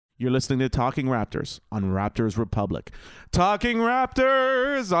You're listening to Talking Raptors on Raptors Republic. Talking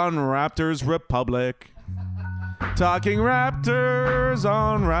Raptors on Raptors Republic. Talking Raptors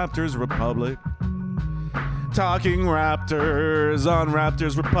on Raptors Republic. Talking Raptors on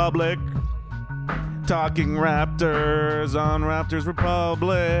Raptors Republic. Talking Raptors on Raptors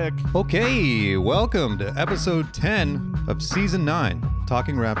Republic. Okay, welcome to episode 10 of season 9.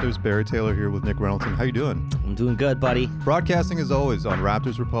 Talking Raptors. Barry Taylor here with Nick Reynolds. How you doing? I'm doing good, buddy. Broadcasting as always on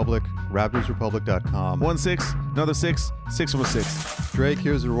Raptors Republic, raptorsrepublic.com. 1-6, another 6, 6-1-6. Drake,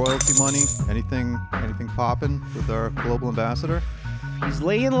 here's the royalty money. Anything popping with our global ambassador? He's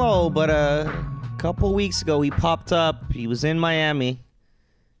laying low, but a couple weeks ago he popped up. He was in Miami,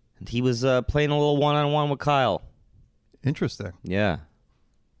 and he was playing a little one-on-one with Kyle. Interesting. Yeah.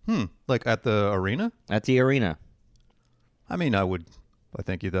 Like at the arena? At the arena. I mean, I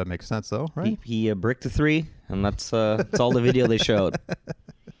think that makes sense, though, right? He bricked a three, and that's all the video they showed.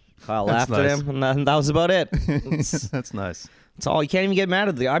 Kyle laughed at him, and that was about it. That's nice. That's all. You can't even get mad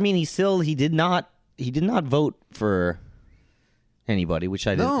at the. I mean, he did not vote for anybody, which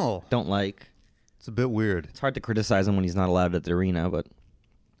I don't like. It's a bit weird. It's hard to criticize him when he's not allowed at the arena, but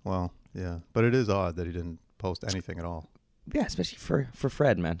well, yeah. But it is odd that he didn't post anything at all. Yeah, especially for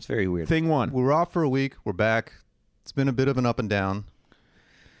Fred, man. It's very weird. Thing one. We were off for a week. We're back. It's been a bit of an up and down.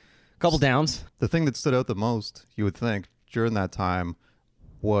 Couple downs. The thing that stood out the most, you would think, during that time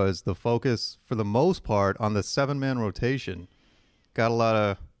was the focus, for the most part, on the 7-man rotation. Got a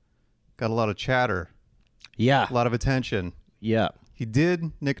lot of chatter. Yeah. A lot of attention. Yeah.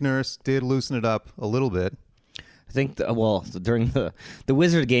 Nick Nurse did loosen it up a little bit. I think, during the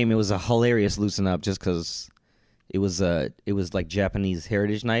Wizard game, it was a hilarious loosen up just because it was like Japanese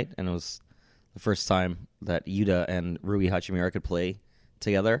Heritage Night, and it was the first time that Yuta and Rui Hachimura could play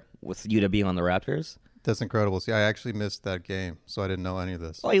together, with Yuta being on the Raptors. That's incredible. See, I actually missed that game, so I didn't know any of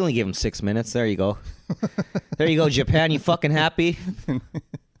this. Oh, you only gave him 6 minutes. There you go. There you go, Japan. You fucking happy?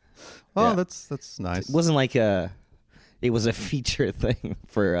 Oh, Yeah. that's nice. It wasn't like it was a feature thing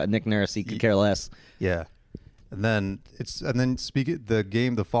for Nick Nurse. He could care less. Yeah. And then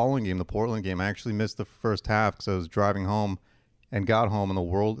the following game, the Portland game, I actually missed the first half because I was driving home and got home and the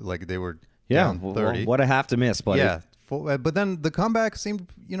world, like, they were down 30. Well, what a half to miss, buddy. Yeah. But then the comeback seemed,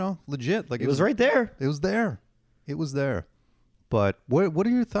 legit. Like It was right there. It was there. But what are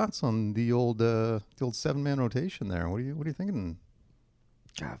your thoughts on the old 7-man rotation there? What are you thinking?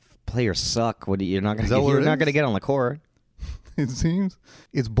 God, players suck. You're not gonna get on the court. It seems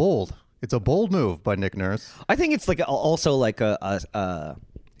it's bold. It's a bold move by Nick Nurse. I think it's like also like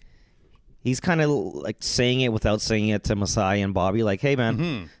he's kind of like saying it without saying it to Masai and Bobby. Like, hey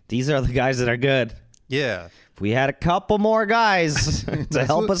man, these are the guys that are good. Yeah. If we had a couple more guys to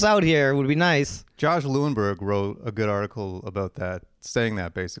help us out here, it would be nice. Josh Lewenberg wrote a good article about that, saying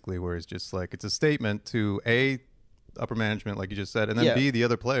that basically, where he's just like, it's a statement to A, upper management, like you just said, and then B, the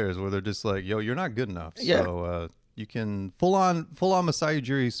other players, where they're just like, yo, you're not good enough. Yeah. So you can full on Masai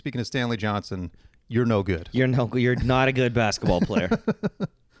Ujiri, speaking of Stanley Johnson, you're no good. You're not a good basketball player.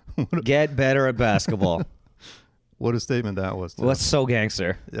 Get better at basketball. What a statement that was. Well, that's so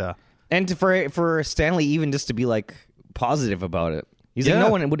gangster. Yeah. And for Stanley even just to be like positive about it. He's like, no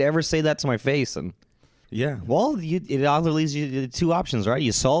one would ever say that to my face. And yeah, well, it either leaves you two options, right?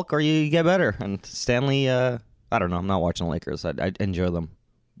 You sulk or you get better. And Stanley, I don't know. I'm not watching the Lakers. I enjoy them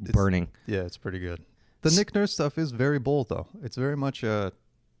burning. Yeah, it's pretty good. The Nick Nurse stuff is very bold, though. It's very much a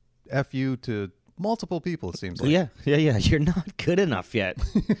F you to multiple people, it seems like. Yeah. You're not good enough yet.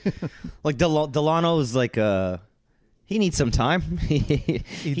 Like Delano's like he needs some time.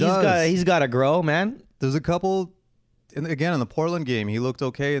 He's got to grow, man. There's a couple, and again, in the Portland game, he looked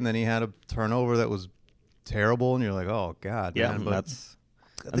okay, and then he had a turnover that was terrible, and you're like, oh, God, man. But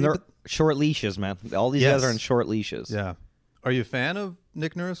they're short leashes, man. All these guys are in short leashes. Yeah. Are you a fan of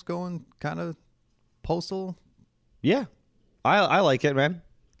Nick Nurse going kind of postal? Yeah. I like it, man.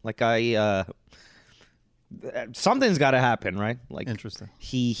 Like something's got to happen, right? Like interesting.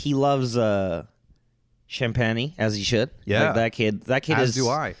 He loves Champagne, as he should. Yeah. Like that kid as do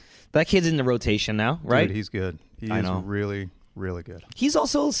I. That kid's in the rotation now, right? Dude, he's good. He is really, really good. He's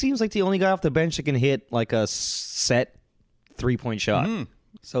also seems like the only guy off the bench that can hit like a set 3-point shot.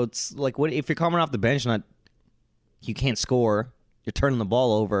 So it's like, what if you're coming off the bench and you can't score, you're turning the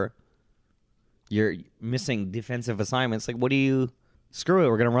ball over, you're missing defensive assignments. Like, what do you? Screw it.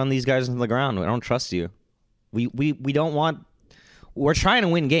 We're gonna run these guys into the ground. I don't trust you. We don't want. We're trying to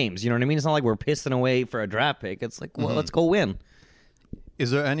win games. You know what I mean? It's not like we're pissing away for a draft pick. It's like, well, let's go win.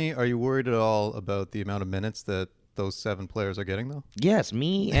 Are you worried at all about the amount of minutes that those 7 players are getting, though? Yes,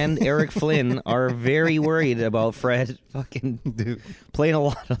 me and Eric Flynn are very worried about Fred fucking playing a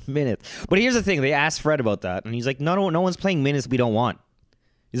lot of minutes. But here's the thing. They asked Fred about that, and he's like, no one's playing minutes we don't want.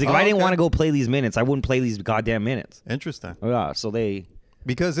 He's like, if I didn't want to go play these minutes, I wouldn't play these goddamn minutes. Interesting. Yeah, so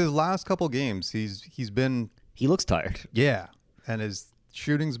because his last couple games, he looks tired. Yeah, and his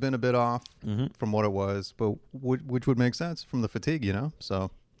shooting's been a bit off from what it was, but which would make sense from the fatigue,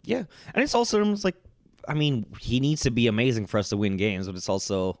 So yeah, and it's also like, I mean, he needs to be amazing for us to win games, but it's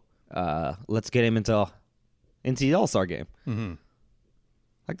also let's get him into the All-Star game. Mm-hmm.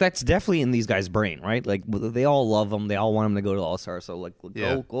 Like that's definitely in these guys' brain, right? Like they all love him, they all want him to go to All-Star. So like,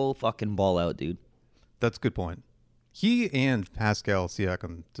 go fucking ball out, dude. That's a good point. He and Pascal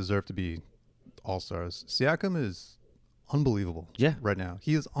Siakam deserve to be All-Stars. Siakam is unbelievable. Yeah, right now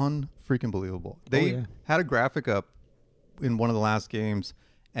he is unfreaking believable. They had a graphic up in one of the last games,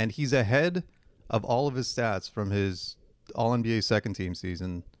 and he's ahead of all of his stats from his All-NBA second team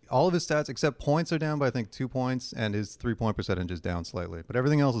season. All of his stats except points are down by I think 2 points, and his 3-point percentage is down slightly, but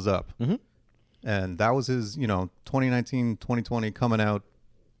everything else is up. Mm-hmm. And that was his 2019 2020 coming out,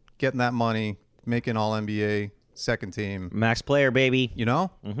 getting that money, making All-NBA second team, max player, baby.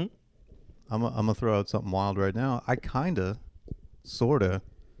 Mm-hmm. I'm gonna throw out something wild right now. I sorta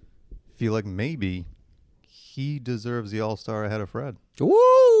feel like maybe he deserves the All-Star ahead of Fred.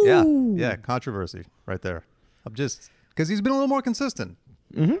 Woo! Yeah, controversy right there. I'm just because he's been a little more consistent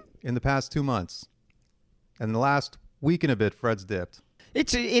in the past 2 months, and the last week and a bit, Fred's dipped.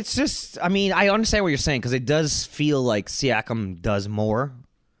 It's just, I mean, I understand what you're saying because it does feel like Siakam does more.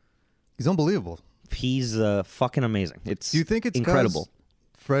 He's unbelievable. He's fucking amazing. Do you think it's incredible?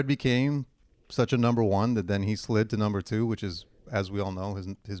 Fred became such a number one that then he slid to number 2, which is, as we all know,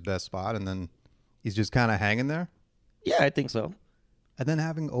 his best spot, and then he's just kind of hanging there? Yeah, I think so. And then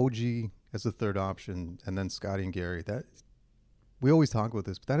having OG as the third option, and then Scotty and Gary. That we always talk about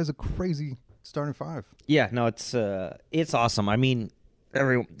this, but that is a crazy starting 5. Yeah, no, it's awesome. I mean,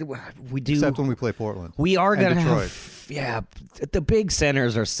 we do, except when we play Portland. We are gonna have, the big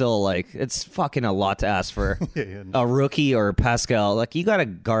centers are still like, it's fucking a lot to ask for a rookie or Pascal. Like you got to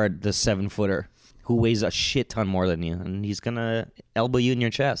guard the 7-footer who weighs a shit ton more than you, and he's gonna elbow you in your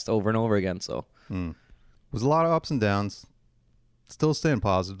chest over and over again. So it was a lot of ups and downs. Still staying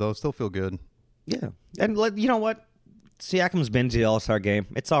positive though. Still feel good. Yeah, and you know what? Siakam's been to the All-Star game.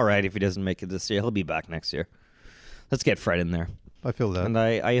 It's all right if he doesn't make it this year. He'll be back next year. Let's get Fred in there. I feel that. And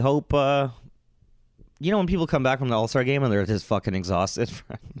I hope, when people come back from the All-Star game and they're just fucking exhausted.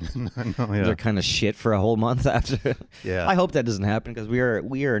 I know, yeah. They're kind of shit for a whole month after. Yeah. I hope that doesn't happen because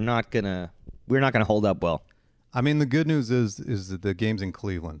we're not gonna hold up well. I mean, the good news is that the game's in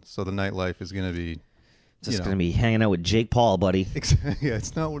Cleveland, so the nightlife is going to be just going to be hanging out with Jake Paul, buddy. Yeah,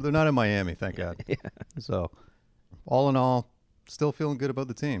 they're not in Miami, thank God. Yeah. So, all in all, still feeling good about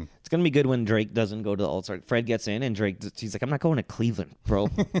the team. It's going to be good when Drake doesn't go to the All-Star. Fred gets in, and he's like, I'm not going to Cleveland, bro.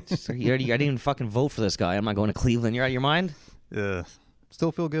 I didn't even fucking vote for this guy. I'm not going to Cleveland. You're out of your mind? Yeah.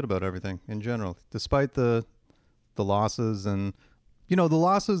 Still feel good about everything in general, despite the losses. And, the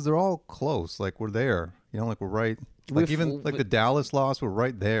losses, they're all close. Like, we're there. Like, we're right. Like, even the Dallas loss, we're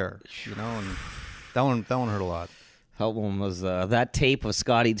right there. And that one hurt a lot. How one was that tape of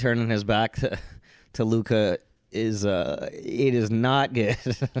Scotty turning his back to Luka is it is not good.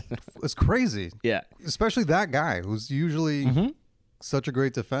 It's crazy. Yeah. Especially that guy who's usually such a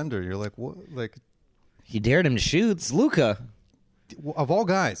great defender. You're like, what? Like, he dared him to shoot. It's Luka. Of all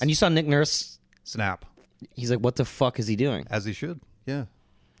guys. And you saw Nick Nurse snap. He's like, what the fuck is he doing? As he should. Yeah.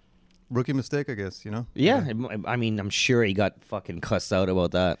 Rookie mistake, I guess, Yeah. I mean, I'm sure he got fucking cussed out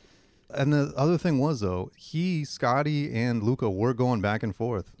about that. And the other thing was, though, Scotty, and Luka were going back and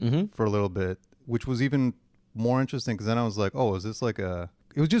forth for a little bit, which was even more interesting because then I was like, oh, is this like it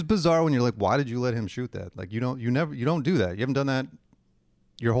was just bizarre when you're like, why did you let him shoot that? Like, you don't do that. You haven't done that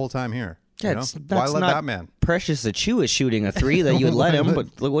your whole time here. Yeah, why let that man? Precious Achiuwa shooting a 3 that you would let him,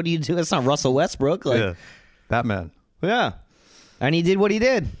 but like, what do you do? It's not Russell Westbrook. Like, yeah, that man. Yeah, and he did what he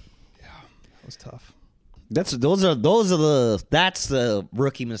did. Yeah, that was tough. That's the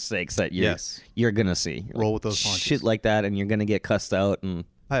rookie mistakes that you're gonna see. Roll with those punches. Shit like that, and you're gonna get cussed out and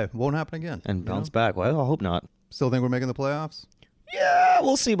hey, won't happen again. And bounce back. Well, I hope not. Still think we're making the playoffs? Yeah,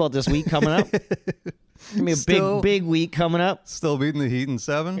 we'll see about this week coming up. Give me a big week coming up. Still beating the Heat in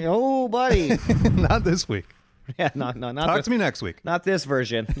 7? Oh, buddy. Not this week. Yeah, not Talk to me next week. Not this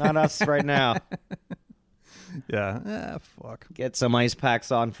version. Not us right now. Yeah. Fuck. Get some ice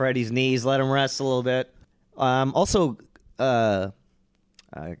packs on Freddie's knees. Let him rest a little bit. Also, a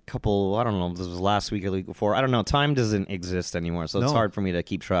couple, I don't know if this was last week or the week before. I don't know. Time doesn't exist anymore, so it's hard for me to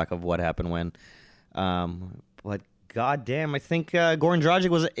keep track of what happened when. But goddamn, I think Goran Dragic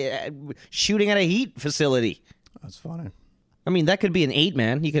was shooting at a Heat facility. That's funny. I mean, that could be an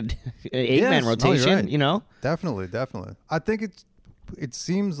 8-man. You could an 8-man rotation. You're right. You know, Definitely. I think it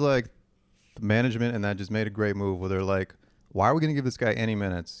seems like the management and that just made a great move where they're like, why are we going to give this guy any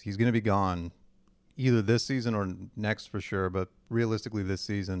minutes? He's going to be gone either this season or next for sure, but realistically this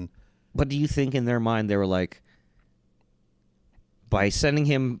season. But do you think in their mind they were like, by sending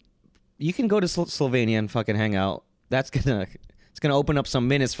him, you can go to Slovenia and fucking hang out. It's gonna open up some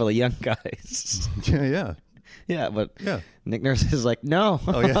minutes for the young guys. Yeah. Yeah, but Yeah. Nick Nurse is like, no.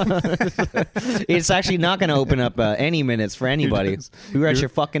 Oh, yeah. It's actually not going to open up any minutes for anybody. You're out your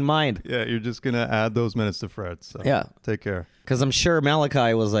fucking mind. Yeah, you're just going to add those minutes to Fred. So Yeah. Take care. Because I'm sure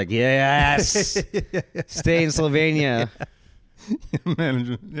Malachi was like, yes, stay in Slovenia.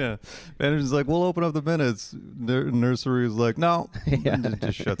 Manager's like, we'll open up the minutes. Nursery is like, no. Yeah.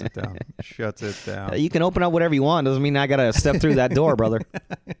 Just shuts it down. Shuts it down. You can open up whatever you want. Doesn't mean I got to step through that door, brother.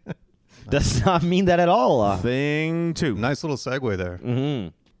 Does not mean that at all. Thing 2. Nice little segue there. Mm-hmm.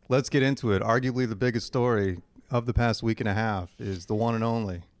 Let's get into it. Arguably the biggest story of the past week and a half is the one and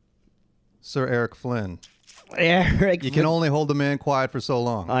only Sir Eric Flynn. Eric, You can only hold the man quiet for so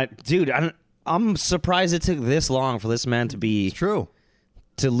long. dude, I'm surprised it took this long for this man It's true.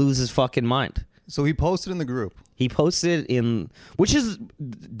 to lose his fucking mind. So he posted in the group. He posted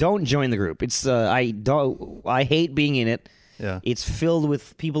don't join the group. It's I hate being in it. Yeah. It's filled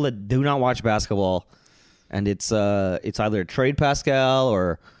with people that do not watch basketball, and it's either trade Pascal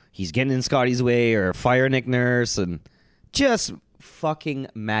or he's getting in Scotty's way or fire Nick Nurse and just fucking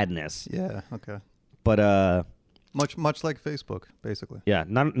madness. Yeah. Okay. But Much like Facebook, basically. yeah,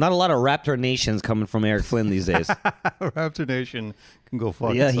 not a lot of Raptor nations coming from Eric Flynn these days. Raptor Nation can go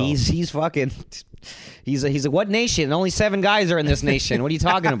fuck Yeah, itself. he's fucking. He's a what nation? Only 7 guys are in this nation. What are you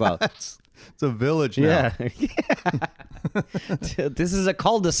talking about? It's a village now. Yeah. This is a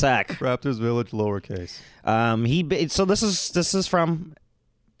cul-de-sac. Raptors Village, lowercase. So this is from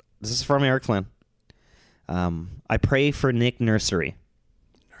Eric Flynn. I pray for Nick Nursery.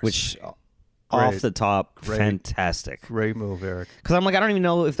 Which off the top, fantastic. Great move, Eric. Because I'm like, I don't even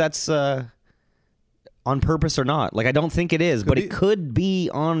know if that's on purpose or not. Like, I don't think it is, but it could be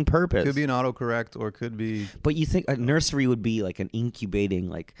on purpose. Could be an autocorrect or could be. But you think a nursery would be like an incubating,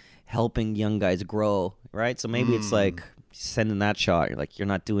 like helping young guys grow, right? So maybe it's like sending that shot. You're like, you're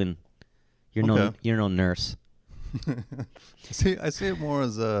no nurse. I see it more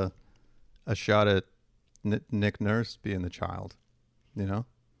as a shot at Nick Nurse being the child, you know?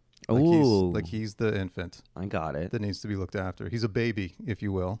 Like he's the infant I got it. that needs to be looked after. He's a baby, if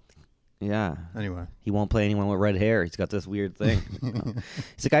you will. Yeah. Anyway. He won't play anyone with red hair. He's got this weird thing.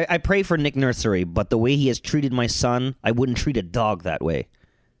 He's like, I pray for Nick Nursery, but the way he has treated my son, I wouldn't treat a dog that way.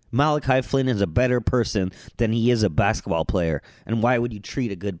 Malachi Flynn is a better person than he is a basketball player. And why would you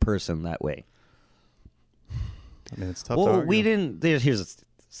treat a good person that way? I mean, it's tough to argue. We didn't. This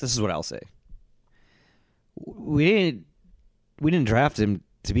is what I'll say. We didn't draft him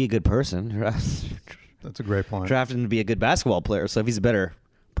to be a good person. That's a great point. Drafted him to be a good basketball player. So if he's a better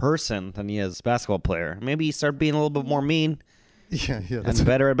person than he is a basketball player, maybe he start being a little bit more mean. Yeah. And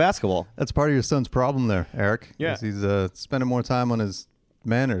better at basketball. That's part of your son's problem there, Eric. Yeah. He's spending more time on his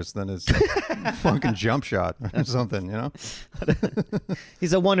manners than his fucking jump shot or something, you know?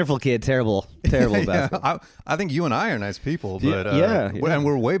 He's a wonderful kid. Terrible basketball. I think you and I are nice people, but Yeah. and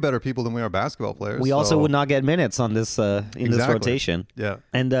we're way better people than we are basketball players. We also would not get minutes on this this Exactly. rotation. Yeah.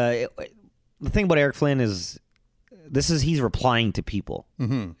 And the thing about Eric Flynn is he's replying to people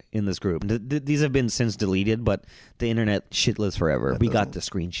in this group. These have been since deleted, but the internet shit lives forever. We got the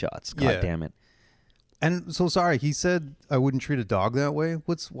screenshots. God damn it. And so sorry, he said I wouldn't treat a dog that way.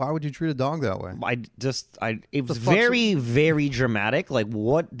 Why would you treat a dog that way? It was very, very dramatic. Like,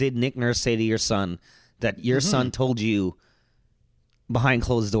 what did Nick Nurse say to your son that your son told you behind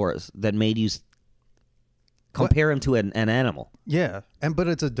closed doors that made you compare him to an animal? Yeah, but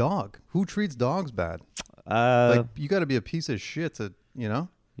it's a dog. Who treats dogs bad? Like, you got to be a piece of shit to, you know?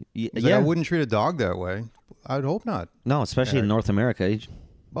 He's like, I wouldn't treat a dog that way. I'd hope not. No, especially in North America.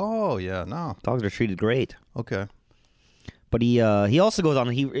 Oh yeah, no. Dogs are treated great. Okay. But he also goes on.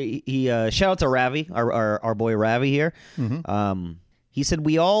 He shout out to Ravi, our boy Ravi here. He said,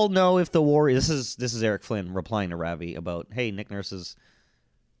 "We all know if the Warriors." This is Eric Flynn replying to Ravi about, "Hey, Nick Nurse's,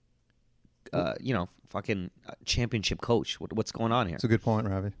 fucking championship coach. What's going on here?" It's a good point,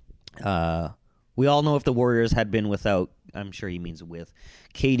 Ravi. We all know if the Warriors had been without, I'm sure he means with,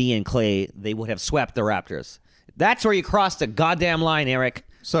 KD and Clay, they would have swept the Raptors. That's where you crossed the goddamn line, Eric.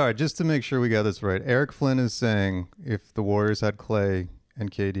 Sorry, just to make sure we got this right. Eric Flynn is saying if the Warriors had Clay and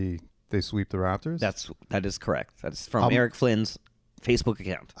KD, they sweep the Raptors. That is correct. That's from Eric Flynn's Facebook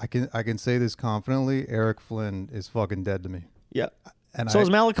account. I can say this confidently. Eric Flynn is fucking dead to me. Yeah. And So is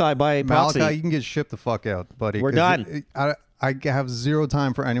Malachi by proxy. Malachi, you can get shipped the fuck out, buddy. We're done. I have zero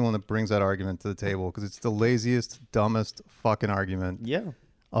time for anyone that brings that argument to the table because it's the laziest, dumbest fucking argument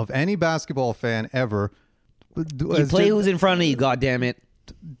of any basketball fan ever. You play who's in front of you, goddammit.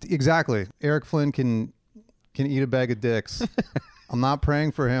 Exactly. Eric Flynn can eat a bag of dicks. I'm not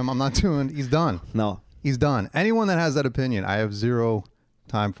praying for him. I'm not doing. He's done. No. He's done. Anyone that has that opinion, I have zero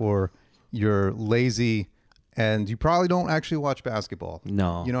time for. You're lazy, and you probably don't actually watch basketball.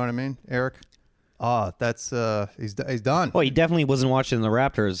 No. You know what I mean, Eric? That's he's done. Well, he definitely wasn't watching the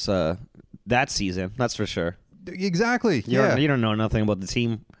Raptors that season. That's for sure. Exactly. You don't know nothing about the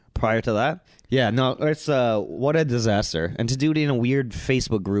team prior to that. Yeah, no, it's what a disaster. And to do it in a weird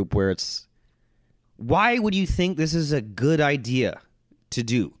Facebook group where it's, why would you think this is a good idea to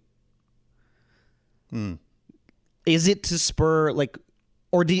do? Is it to spur, like,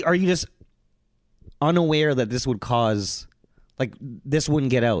 or are you just unaware that this would cause, like, this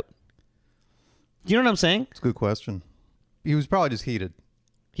wouldn't get out? You know what I'm saying? It's a good question. He was probably just heated.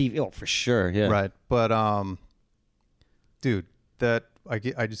 For sure, yeah. Right. But dude, that I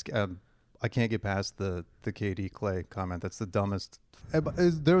can't get past the KD Clay comment. That's the dumbest.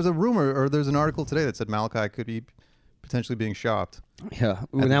 There was a rumor, or there's an article today that said Malachi could be potentially being shopped. Yeah.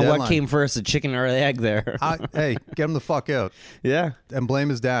 Now what came first, the chicken or the egg there? Hey, get him the fuck out. Yeah. And blame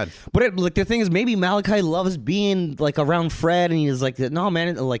his dad. But like the thing is, maybe Malachi loves being like around Fred, and he's like, no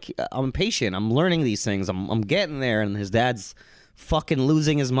man, like I'm patient. I'm learning these things. I'm getting there, and his dad's fucking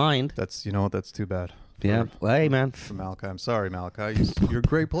losing his mind. That's that's too bad. Yeah. Well, hey man. For Malachi, I'm sorry, Malachi. You're a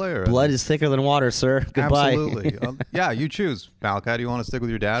great player. Blood is thicker than water, sir. Goodbye. Absolutely. Yeah, you choose, Malachi. Do you want to stick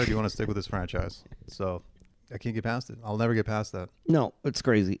with your dad, or do you want to stick with this franchise? So. I can't get past it. I'll never get past that. No, it's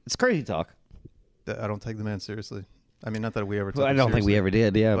crazy. It's crazy talk. I don't take the man seriously. I mean, not that we ever took him I don't think we ever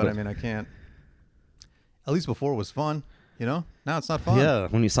did, yeah. But I mean, I can't. At least before it was fun, you know? Now it's not fun. Yeah,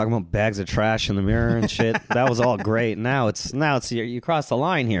 when he's talking about bags of trash in the mirror and shit, that was all great. Now it's you crossed the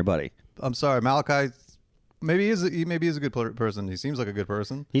line here, buddy. I'm sorry, Malachi. Maybe he is a good person. He seems like a good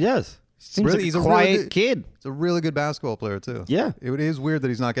person. He does. Seems really, like he's a quiet really good kid. He's a really good basketball player too. Yeah, it is weird that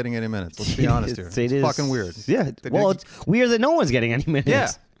he's not getting any minutes. Let's be honest here. It's fucking weird. Yeah. Well, it's weird that no one's getting any minutes.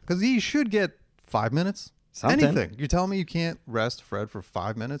 Yeah, because he should get 5 minutes. Something. Anything. You're telling me you can't rest Fred for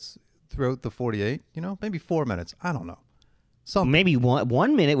 5 minutes throughout the 48? You know, maybe 4 minutes. I don't know. Something. Maybe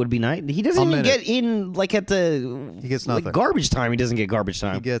 1 minute would be nice. He doesn't even get in like at the. He gets nothing. Like garbage time. He doesn't get garbage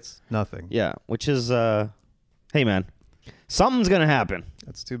time. He gets nothing. Yeah, which is hey man, something's gonna happen.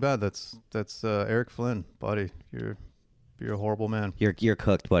 That's too bad. That's Eric Flynn, buddy. You're a horrible man. You're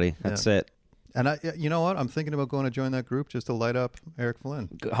cooked, buddy. That's it. And you know what? I'm thinking about going to join that group just to light up Eric Flynn.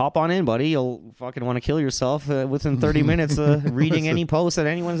 Hop on in, buddy. You'll fucking want to kill yourself within 30 minutes reading any post that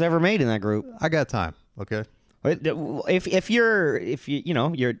anyone's ever made in that group. I got time. Okay. If you're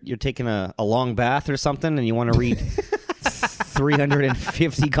taking a long bath or something and you want to read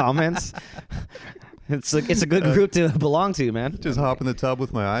 350 comments. It's a good group to belong to, man. Just hop in the tub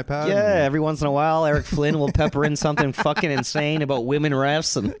with my iPad. Yeah, every once in a while, Eric Flynn will pepper in something fucking insane about women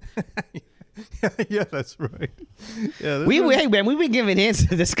refs and. Yeah, that's right. Yeah, hey man, we've been giving hints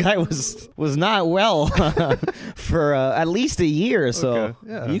that this guy was not well for at least a year. So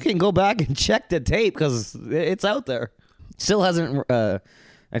you can go back and check the tape because it's out there. Still hasn't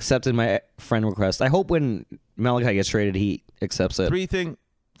accepted my friend request. I hope when Malachi gets traded, he accepts it.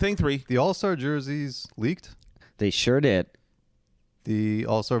 Thing three. The All-Star jerseys leaked. They sure did. The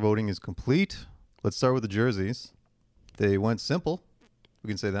All-Star voting is complete. Let's start with the jerseys. They went simple. We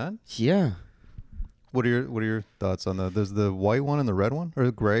can say that. Yeah. What are your thoughts on that? There's the white one and the red one,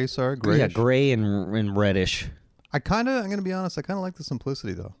 or gray. Sorry, gray. Yeah, gray and reddish. I'm gonna be honest. I kind of like the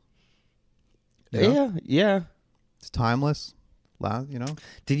simplicity though. You know? Yeah. It's timeless. You know.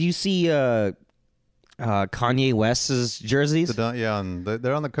 Did you see Kanye West's jerseys? And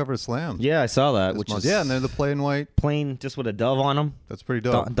they're on the cover of Slam. Yeah, I saw that. And they're the plain white. Plain, just with a dove on them. That's pretty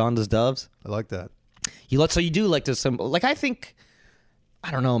dope. Donda's doves. I like that. So you do like the symbol. Like I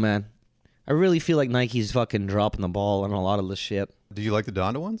don't know, man. I really feel like Nike's fucking dropping the ball on a lot of this shit. Do you like the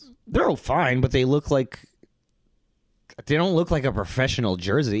Donda ones? They're all fine, but they don't look like a professional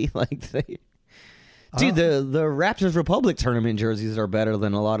jersey. Dude, the Raptors Republic tournament jerseys are better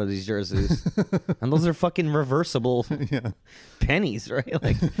than a lot of these jerseys. And those are fucking reversible pennies, right?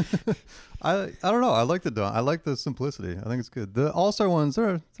 Like I don't know. I like I like the simplicity. I think it's good. The All-Star ones,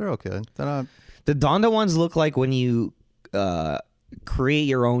 they're okay. They're not. The Donda ones look like when you create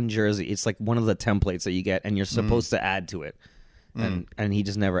your own jersey. It's like one of the templates that you get and you're supposed to add to it. and he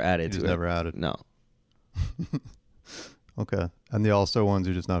just never added to it. Never added. No. Okay. And the All-Star ones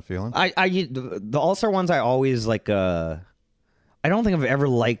you're just not feeling? The All-Star ones I always like. I don't think I've ever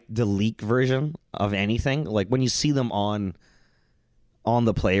liked the leak version of anything. Like when you see them on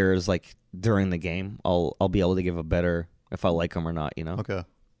the players like during the game, I'll be able to give a better if I like them or not. You know. Okay.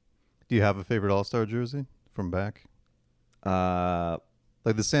 Do you have a favorite All-Star jersey from back?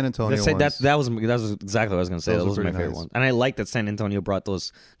 Like the San Antonio ones. That was exactly what I was going to say. Those were my favorite nice. ones. And I like that San Antonio brought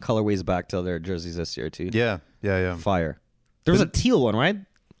those colorways back to their jerseys this year too. Yeah. Fire. There was a teal one, right?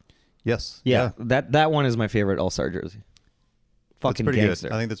 Yes. Yeah. That one is my favorite All-Star jersey. Fucking pretty gangster.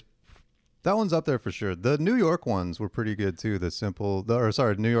 good. I think that one's up there for sure. The New York ones were pretty good too.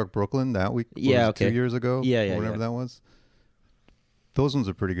 New York Brooklyn that week. Yeah, okay. 2 years ago. Yeah. Whatever that was. Those ones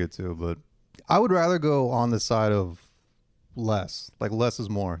are pretty good too. But I would rather go on the side of less. Like less is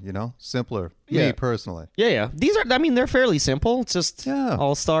more. You know, simpler. Yeah. Me personally. Yeah. These are. I mean, they're fairly simple. It's just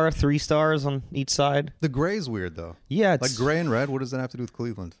All-Star, 3 stars on each side. The gray's weird though. Yeah, it's Like gray and red. What does that have to do with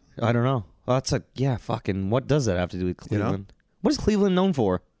Cleveland? I don't know. Well, fucking. What does that have to do with Cleveland? You know? What is Cleveland known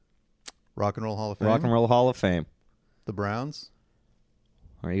for? Rock and Roll Hall of Fame. Rock and Roll Hall of Fame. The Browns.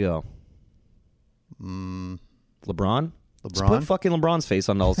 There you go. LeBron. Just LeBron. put fucking LeBron's face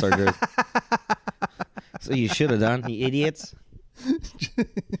on the All-Star jersey. So you should have done, you idiots.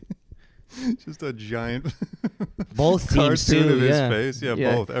 Just a giant Both teams cartoon too. of his Yeah. face. Yeah,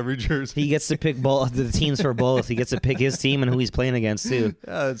 both. Every jersey. He gets to pick both the teams for both. He gets to pick his team and who he's playing against too.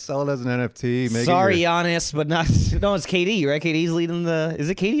 Yeah, sell it as an NFT. Make Sorry, it your, Giannis, but not. No, it's KD, right? KD's leading the. Is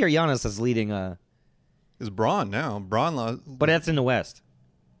it KD or Giannis that's leading? It's Braun now. But that's in the West.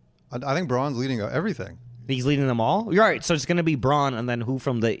 I think Braun's leading everything. He's leading them all. You're right. So it's going to be Braun, and then who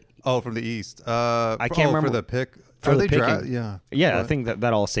from the? Oh, from the East. I can't remember for the pick. for Are the they picking. Yeah. Yeah, I But think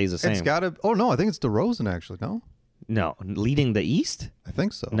that all stays the same. it's got to. Oh no, I think it's DeRozan actually. No, No, leading the East. I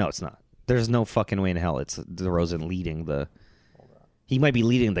think so. No, it's not. There's no fucking way in hell it's DeRozan leading the. He might be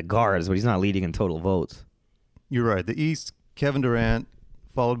leading the guards, but he's not leading in total votes. You're right. The East, Kevin Durant,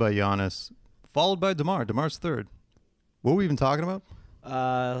 followed by Giannis, followed by DeMar. DeMar's third. What were we even talking about?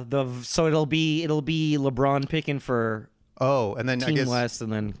 So it'll be LeBron picking for Oh, and then Team I guess West,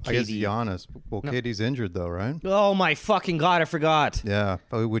 and then KD. I guess Giannis. Well, No. KD's injured though, right? Oh my fucking god! I forgot. Yeah,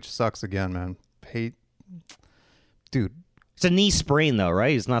 which sucks again, man. Dude, It's a knee sprain though,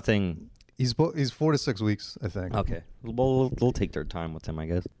 right? It's nothing. he's 4 to 6 weeks, I think. Okay, we'll take their time with him, I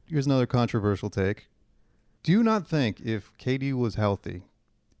guess. Here's another controversial take. Do you not think if KD was healthy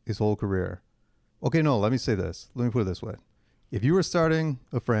his whole career? Okay, no, let me say this. Let me put it this way. If you were starting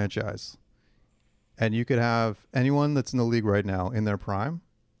a franchise and you could have anyone that's in the league right now in their prime,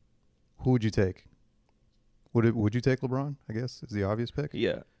 who would you take? Would you take LeBron, I guess, is the obvious pick?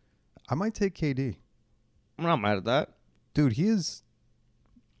 Yeah, I might take KD. I'm not mad at that. Dude, his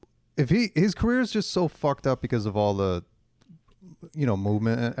career is just so fucked up because of all the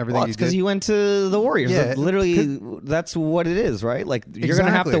movement and everything Well, he it's because did. he went to the Warriors. Yeah, Like, literally, that's what it is, right? Like you're gonna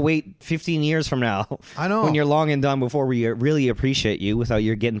have to Exactly. wait 15 years from now. I know. When you're long and done before we really appreciate you, without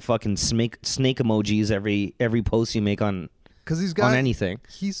you're getting fucking snake emojis every post you make on Because he's got on anything.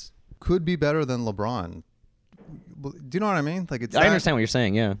 He's could be better than LeBron. Do you know what I mean? Like I understand what you're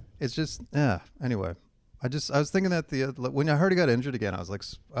saying. Yeah. It's just Anyway, I was thinking that when I heard he got injured again, I was like,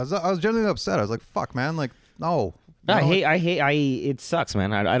 I was genuinely upset. I was like, fuck, man, like no. I hate. It sucks,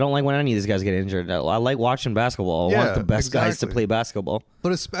 man. I don't like when any of these guys get injured. I like watching basketball. I Yeah, want the best guys to exactly. play basketball.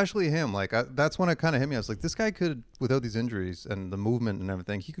 But especially him, like that's when it kind of hit me. I was like, this guy could, without these injuries and the movement and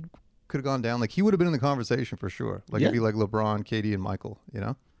everything, he could have gone down. Like he would have been in the conversation for sure. Like it'd be like LeBron, KD, and Michael. You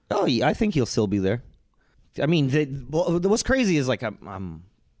know? Oh, yeah, I think he'll still be there. I mean, what's crazy is like I mean,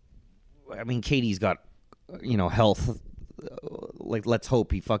 KD's got health. Like let's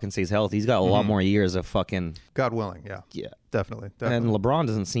hope he fucking stays healthy. He's got a lot more years of fucking. God willing, yeah, definitely. And LeBron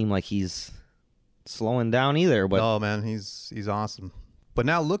doesn't seem like he's slowing down either. But oh man, he's awesome. But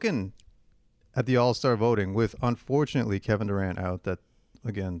now looking at the All-Star voting with unfortunately Kevin Durant out, that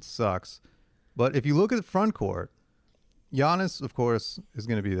again sucks. But if you look at the front court, Giannis of course is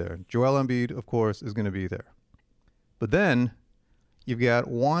going to be there. Joel Embiid of course is going to be there. But then you've got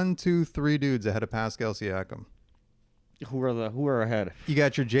 1, 2, 3 dudes ahead of Pascal Siakam. who are ahead? You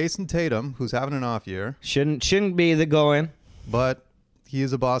got your Jason Tatum, who's having an off year, Shouldn't be the going. but he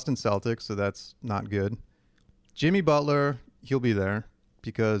is a Boston Celtic, so that's not good. Jimmy Butler, he'll be there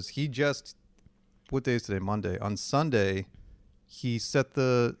because he just, what day is today? Monday. On Sunday, he set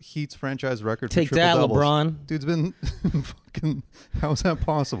the Heat's franchise record Take for that, triple doubles. LeBron. Dude's been fucking, how is that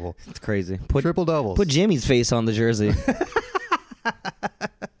possible? It's crazy. Triple doubles. Put Jimmy's face on the jersey.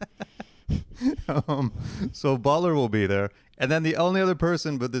 So Butler will be there. And then the only other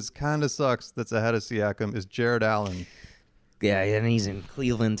person, but this kind of sucks, that's ahead of Siakam is Jared Allen. Yeah, and he's in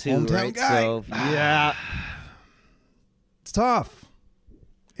Cleveland too, Hometown right? guy. So yeah, It's tough.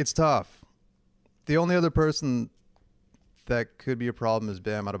 It's tough. The only other person that could be a problem is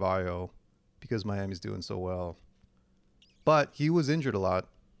Bam Adebayo because Miami's doing so well. But he was injured a lot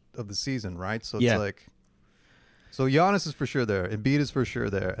of the season, right? So it's like, so Giannis is for sure there. Embiid is for sure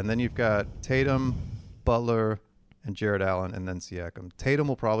there. And then you've got Tatum, Butler, and Jared Allen, and then Siakam. Tatum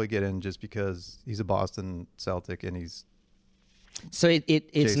will probably get in just because he's a Boston Celtic and he's... So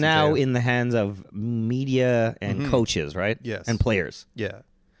it's Jason now Tatum. in the hands of media and coaches, right? Yes. And players. Yeah.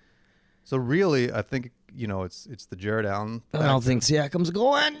 So really, I think, you know, it's the Jared Allen. I don't think Siakam's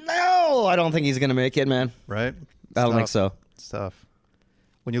going. No, I don't think he's going to make it, man. Right? I don't think so. It's tough.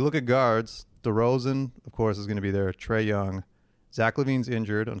 When you look at guards, DeRozan, of course, is going to be there. Trae Young. Zach LaVine's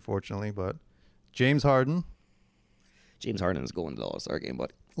injured, unfortunately, but James Harden. James Harden is going to the All-Star game,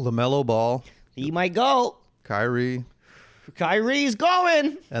 but LaMelo Ball. he might go. Kyrie. Kyrie's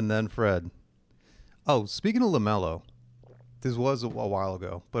going. And then Fred. Oh, speaking of LaMelo, this was a while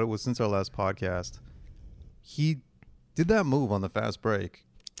ago, but it was since our last podcast. He did that move on the fast break.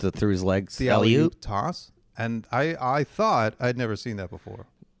 Through his legs. The alley-oop toss. And I thought I'd never seen that before.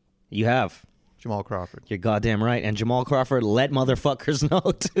 You have. Jamal Crawford. You're goddamn right. And Jamal Crawford let motherfuckers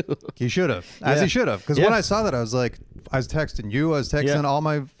know, too. He should have. As Yeah. he should have. Because when I saw that, I was like, I was texting you. I was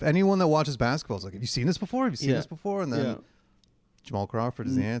texting anyone that watches basketball. I was like, have you seen this before? Have you seen this before? And then Jamal Crawford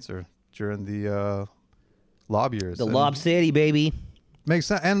is the answer during the lob years. The And Lob City, baby. makes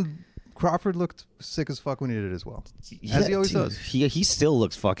sense. And Crawford looked sick as fuck when he did it as well. As he always dude, does. He still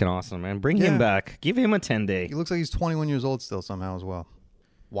looks fucking awesome, man. Bring him back. Give him a 10-day. He looks like he's 21 years old still somehow as well.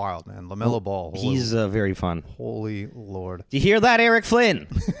 Wild, man. LaMelo Ball. He's very fun. Holy Lord. Do you hear that, Eric Flynn?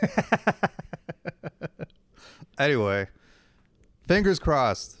 Anyway, fingers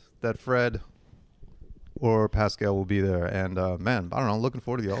crossed that Fred or Pascal will be there. And, man, I don't know. I'm looking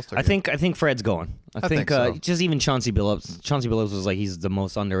forward to the All-Star game. I think Fred's going. I think so. just even Chauncey Billups. Chauncey Billups was like he's the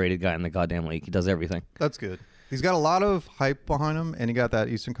most underrated guy in the goddamn league. He does everything. That's good. He's got a lot of hype behind him, and he got that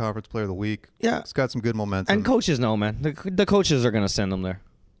Eastern Conference Player of the Week. Yeah. It's got some good momentum. And coaches know, man. The coaches are going to send him there.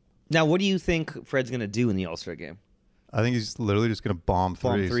 Now, what do you think Fred's going to do in the All-Star game? I think he's literally just going to bomb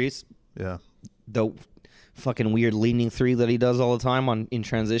threes. Bomb threes? Yeah. The fucking weird leaning three that he does all the time in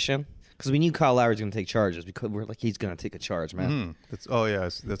transition? Because we knew Kyle Lowry's going to take charges. Because we're like, he's going to take a charge, man.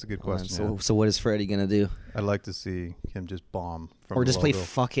 That's a good question. So what is Freddie going to do? I'd like to see him just bomb from Or the just play logo.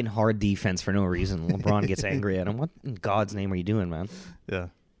 fucking hard defense for no reason. LeBron gets angry at him. What in God's name are you doing, man? Yeah.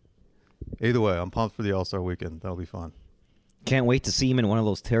 Either way, I'm pumped for the All-Star weekend. That'll be fun. Can't wait to see him in one of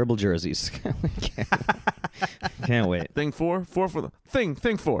those terrible jerseys. Can't wait. Thing four for the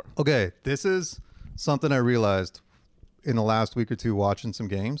thing four. Okay, this is something I realized in the last week or two watching some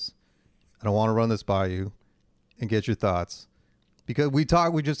games. And I want to run this by you and get your thoughts. Because we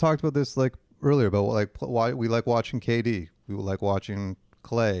just talked about this like earlier about like why we like watching KD. We like watching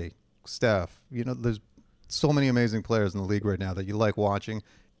Clay, Steph. You know, there's so many amazing players in the league right now that you like watching.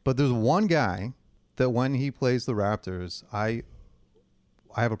 But there's one guy that when he plays the Raptors, I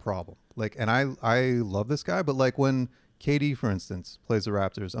have a problem. Like, and I love this guy, but like when KD, for instance, plays the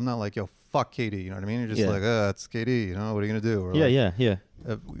Raptors, I'm not like, yo, fuck KD. You know what I mean? You're just like, it's KD. You know, what are you gonna do? Or like, Yeah.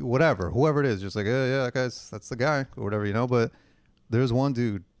 whatever, whoever it is, just like, yeah, that's the guy or whatever, you know. But there's one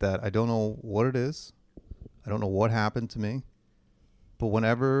dude that I don't know what it is. I don't know what happened to me. But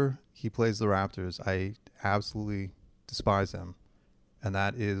whenever he plays the Raptors, I absolutely despise him. And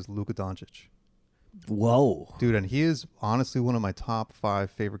that is Luka Doncic. Whoa. Dude, and he is honestly one of my top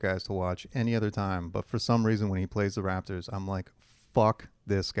 5 favorite guys to watch any other time. But for some reason, when he plays the Raptors, I'm like, fuck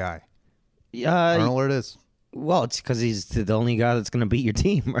this guy. I don't know what it is. Well, it's because he's the only guy that's going to beat your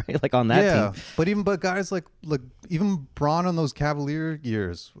team, right? Like on that team. But guys like even Braun on those Cavalier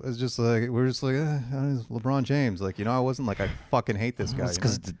years was just like we're just like LeBron James. Like, you know, I wasn't like I fucking hate this guy. It's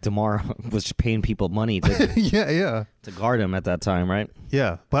because DeMar was paying people money to to guard him at that time, right?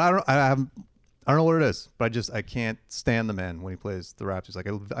 Yeah, but I don't know what it is. But I can't stand the man when he plays the Raptors. Like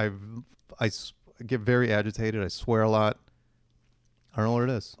I get very agitated. I swear a lot. I don't know what it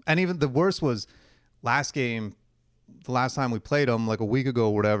is. And even the worst was last game, the last time we played him, like a week ago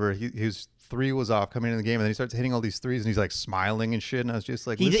or whatever, his three was off coming in the game, and then he starts hitting all these threes, and he's like smiling and shit, and I was just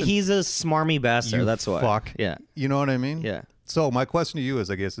like, he's a smarmy bastard. That's why. Fuck. Yeah. You know what I mean? Yeah. So my question to you is,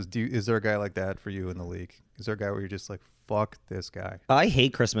 I guess, is there a guy like that for you in the league? Is there a guy where you're just like, fuck this guy? I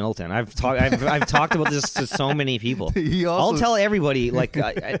hate Chris Middleton. I've talked about this to so many people. I'll tell everybody. Like,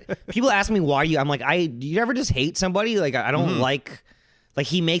 people ask me why I'm like, do you ever just hate somebody? Like, I don't like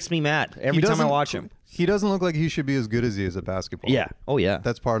he makes me mad every time I watch him. He doesn't look like he should be as good as he is at basketball. Yeah. Oh yeah.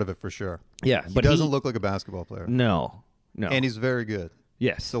 That's part of it for sure. Yeah. He But doesn't look like a basketball player. No. No. And he's very good.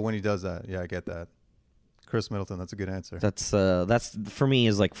 yes. So when he does that, yeah, I get that. Chris Middleton, that's a good answer. That's for me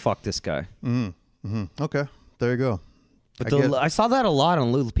is like fuck this guy. Okay, there you go. But I saw that a lot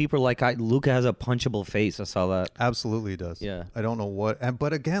on Luka. People are like, Luka has a punchable face. I saw that. Absolutely he does. Yeah. I don't know what.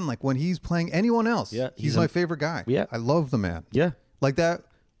 But again, like when he's playing anyone else, Yeah, he's my favorite guy. Yeah. I love the man. Yeah. Like that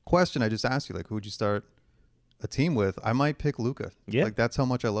question I just asked you, like who would you start a team with? I might pick Luka. Yeah. Like that's how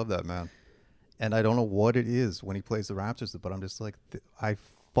much I love that man. And I don't know what it is when he plays the Raptors, but I'm just like, I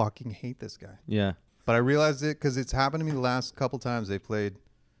fucking hate this guy. Yeah. But I realized it because it's happened to me the last couple times they played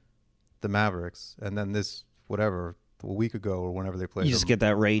the Mavericks, and then this whatever a week ago or whenever they played. You just get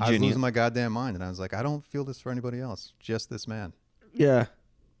that rage I was in you. losing my goddamn mind, and I was like, I don't feel this for anybody else, just this man. Yeah.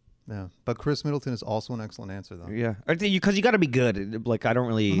 Yeah, but Chris Middleton is also an excellent answer, though. Yeah. Because you got to be good. Like I don't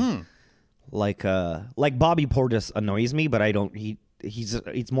really like Bobby Portis annoys me, but I don't.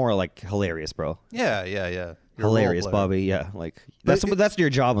 He's more like hilarious, bro. Yeah. You're a Hilarious, role player. Bobby. Yeah, like that's your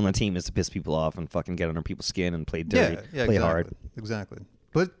job on the team is to piss people off and fucking get under people's skin and play dirty, Yeah, play exactly. hard. Exactly.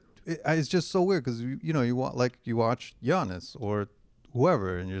 But it's just so weird because you watch Giannis or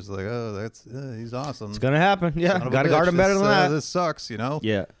whoever, and you're just like, oh, he's awesome. It's gonna happen. Yeah, Son of a got to guard bitch. him better than that. This sucks, you know.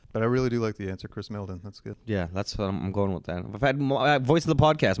 Yeah. But I really do like the answer, Chris Middleton. That's good. Yeah, that's what I'm going with that. I've had voice of the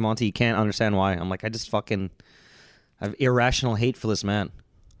podcast, Monty. You can't understand why. I'm like, I just fucking have irrational hate for this man.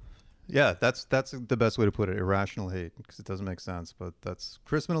 Yeah, that's the best way to put it. Irrational hate, because it doesn't make sense. But that's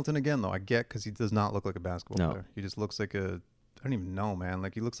Chris Middleton again, though. I get because he does not look like a basketball No. player. He just looks like I don't even know, man.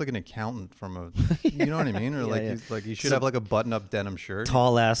 Like he looks like an accountant from you know what I mean? Or Yeah, like yeah. he's like he should have like a button-up denim shirt.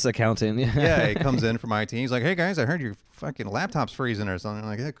 Tall ass accountant. Yeah, he comes in from IT. He's like, "Hey guys, I heard your fucking laptop's freezing or something."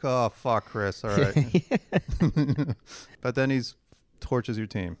 I'm like, "Oh fuck, Chris. All right." But then he's torches your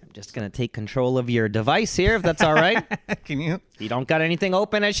team. I'm just gonna take control of your device here, if that's all right. Can you? You don't got anything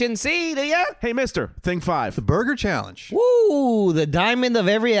open I shouldn't see, do ya? Hey, mister, thing 5. The Burger Challenge, Woo! The diamond of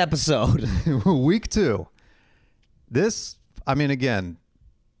every episode. week 2. This, I mean, again,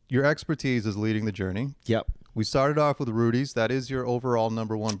 your expertise is leading the journey. Yep. We started off with Rudy's. That is your overall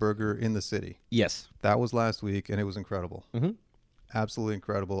 #1 burger in the city. Yes. That was last week, and it was incredible. Mm-hmm. Absolutely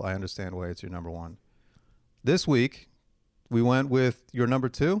incredible. I understand why it's your #1. This week, we went with your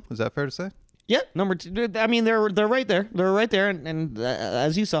 #2. Is that fair to say? Yeah, number 2. I mean, they're right there. They're right there, and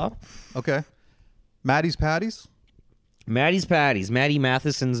as you saw, Okay. Maddie's Patties. Maddie's Patties, Maddie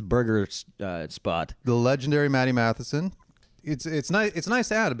Matheson's burger spot. The legendary Maddie Matheson. It's nice. It's nice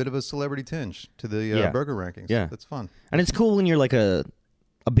to add a bit of a celebrity tinge to the Yeah. burger rankings. Yeah. That's fun. And it's cool when you're like a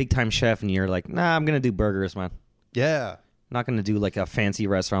big time chef and you're like, nah, I'm gonna do burgers, man. Yeah. Not gonna do like a fancy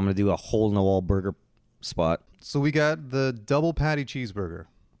restaurant. I'm gonna do a hole in the wall burger spot. So we got the double patty cheeseburger,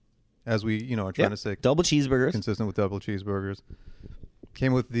 as we are trying to say Double cheeseburgers. consistent with double cheeseburgers.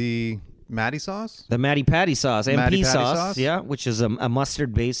 Came with the Maddie sauce. The Maddie Patty sauce, Maddie MP Patty sauce, sauce? yeah, which is a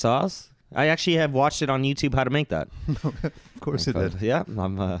mustard based sauce. I actually have watched it on YouTube how to make that. Of course you did. Yeah,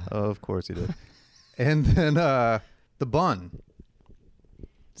 I'm. Of course you did. And then the bun,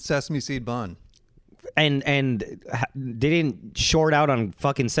 sesame seed bun. And they didn't short out on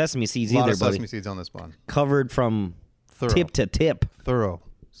fucking sesame seeds A lot either, of buddy. sesame seeds on this bun. Covered from Thorough. tip to tip. Thorough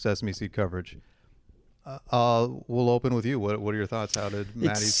sesame seed coverage. We'll open with you. What are your thoughts? How did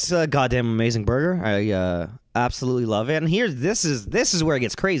Maddie's? It's a goddamn amazing burger. I absolutely love it. And this is where it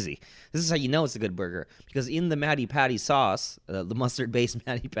gets crazy. This is how you know it's a good burger, because in the Maddie Patty sauce, the mustard-based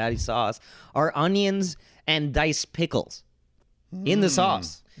Maddie Patty sauce, are onions and diced pickles in the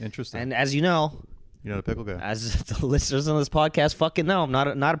sauce. Interesting. And as you know, You're not a pickle guy. as the listeners on this podcast fucking know, I'm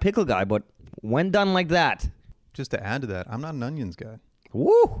not a pickle guy, but when done like that, Just to add to that, I'm not an onions guy,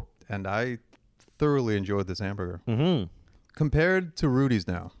 woo. and I thoroughly enjoyed this hamburger. Mm-hmm. Compared to Rudy's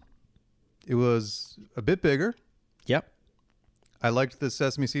now, it was a bit bigger. Yep. I liked the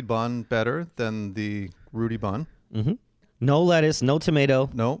sesame seed bun better than the Rudy bun. Mm-hmm. No lettuce, no tomato.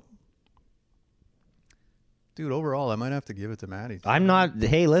 Nope. Dude, overall, I might have to give it to Maddie. I'm not.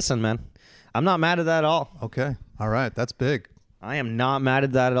 Hey, listen, man. I'm not mad at that at all. Okay. All right. That's big. I am not mad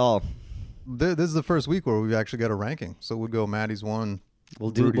at that at all. This is the first week where we've actually got a ranking. So we'll go Maddie's 1.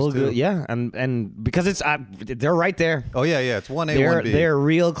 We'll do. Rudy's We'll do. 2. Yeah, and because it's they're right there. Oh, yeah. It's 1A, They're 1B. they're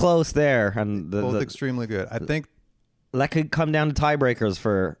real close there, and Both extremely good. I think that could come down to tiebreakers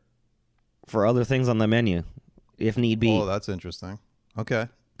for other things on the menu, if need be. Oh, that's interesting. Okay.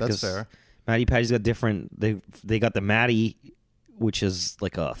 That's Because fair. Maddie Patty's got different. They got the Maddie, which is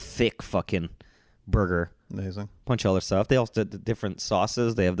like a thick fucking burger. Amazing. Bunch of other stuff. They also did the different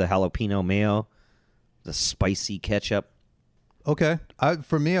sauces. They have the jalapeno mayo, the spicy ketchup. Okay.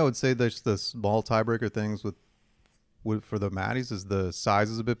 For me, I would say there's the small tiebreaker things with for the Matties is the size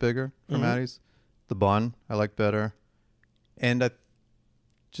is a bit bigger for Matties. The bun I like better. And I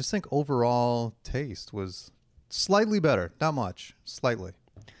just think overall taste was slightly better. Not much. Slightly.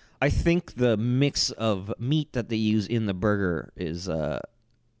 I think the mix of meat that they use in the burger is at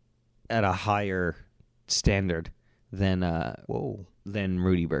a higher standard than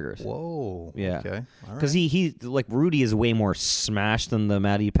Rudy burgers. Whoa. Yeah. Okay. Because he like Rudy is way more smashed than the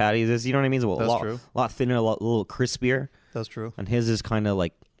Matty Patties is. You know what I mean? It's That's true. A lot thinner, a little crispier. That's true. And his is kind of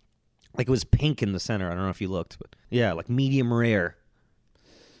like it was pink in the center. I don't know if you looked, but yeah, like medium rare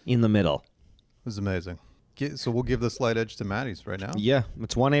in the middle. It was amazing. So we'll give the slight edge to Matty's right now. Yeah,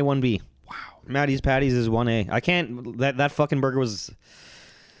 it's 1A, 1B. Wow. Matty's Patties is 1A. I can't. That fucking burger was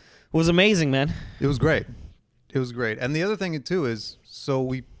amazing, man. It was great. It was great. And the other thing too is,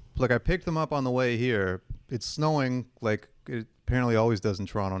 so I picked them up on the way here. It's snowing like it apparently always does in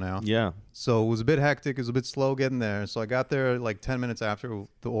Toronto now. Yeah. So it was a bit hectic. It was a bit slow getting there. So I got there like 10 minutes after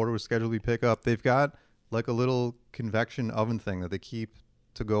the order was scheduled to be picked up. They've got like a little convection oven thing that they keep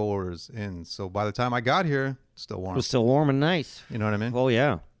to-go orders in. So by the time I got here, still warm. It was still warm and nice. You know what I mean? Oh,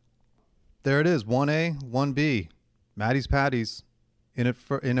 yeah. There it is. 1A, 1B. Matty's Patties in a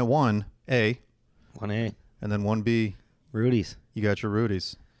 1A. 1A. And then 1B. Rudy's. You got your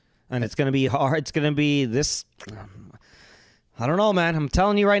Rudy's. And it's going to be hard. It's going to be this. I don't know, man. I'm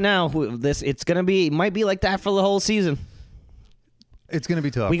telling you right now, it might be like that for the whole season. It's going to be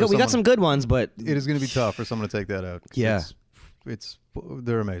tough. We got some good ones, but it is going to be tough for someone to take that out. Yeah.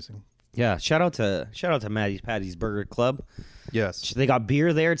 They're amazing. Yeah. Shout out to Matty's Patties Burger Club. Yes. They got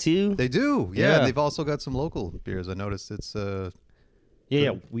beer there too. They do. Yeah. Yeah. They've also got some local beers. I noticed it's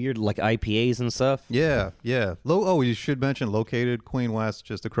Yeah, weird like IPAs and stuff. Yeah. You should mention located Queen West,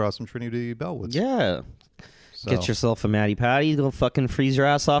 just across from Trinity Bellwoods. Yeah. So. Get yourself a Matty Patty. Go fucking freeze your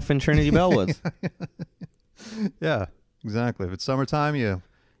ass off in Trinity Bellwoods. Yeah, exactly. If it's summertime, you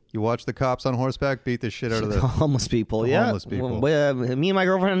watch the cops on horseback beat the shit out of the homeless people. homeless people. Well, me and my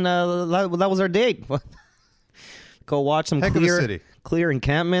girlfriend, that was our date. Go watch some Heck of a city. clear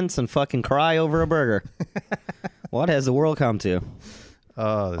encampments and fucking cry over a burger. What has the world come to?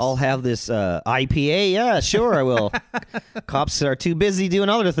 I'll have this IPA. Yeah, sure, I will. Cops are too busy doing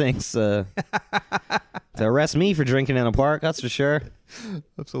other things to arrest me for drinking in a park. That's for sure.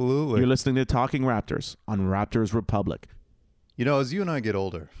 Absolutely. You're listening to Talking Raptors on Raptors Republic. You know, as you and I get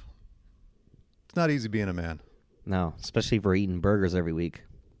older, it's not easy being a man. No, especially if we're eating burgers every week.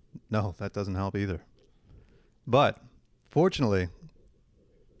 No, that doesn't help either. But fortunately,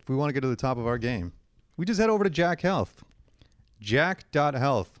 if we want to get to the top of our game, we just head over to Jack Health.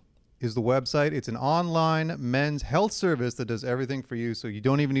 Jack.health is the website. It's an online men's health service that does everything for you, so you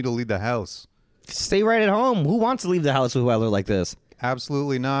don't even need to leave the house. Stay right at home. Who wants to leave the house with weather like this?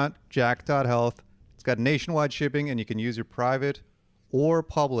 Absolutely not. Jack.health. It's got nationwide shipping, and you can use your private or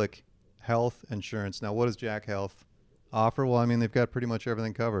public health insurance. Now, what does Jack Health offer? Well, I mean, they've got pretty much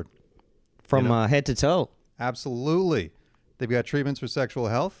everything covered. From head to toe. Absolutely. They've got treatments for sexual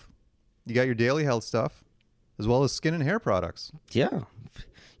health. You got your daily health stuff, as well as skin and hair products. Yeah.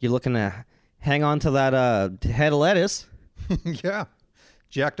 You're looking to hang on to that head of lettuce. Yeah.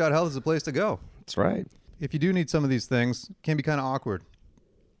 Jack.health is the place to go. That's right. If you do need some of these things, it can be kind of awkward.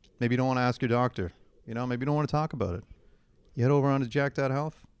 Maybe you don't want to ask your doctor. Maybe you don't want to talk about it. You head over onto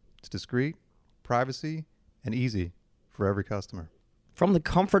Jack.health. It's discreet, privacy, and easy for every customer. From the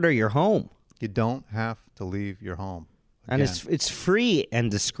comfort of your home. You don't have to leave your home. Again. And it's free and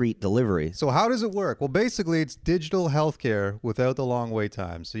discreet delivery. So how does it work? Well, basically, it's digital healthcare without the long wait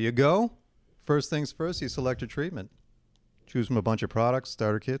time. So you go, first things first, you select your treatment. Choose from a bunch of products,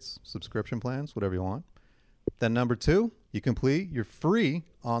 starter kits, subscription plans, whatever you want. Then number 2, you complete your free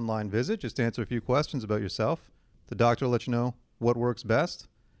online visit. Just answer a few questions about yourself. The doctor will let you know what works best.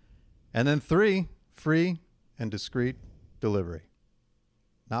 And then 3, free and discreet delivery.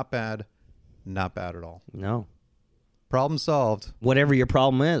 Not bad. Not bad at all. No. Problem solved. Whatever your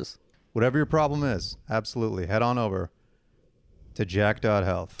problem is. Whatever your problem is, absolutely. Head on over to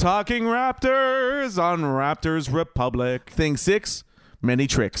Jack.health. Talking Raptors on Raptors Republic. Thing 6, many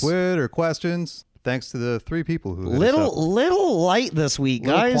tricks. Twitter questions. Thanks to the 3 people who little light this week,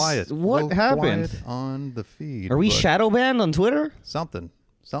 guys. Quiet. What happened Quiet on the feed? Are we shadow banned on Twitter?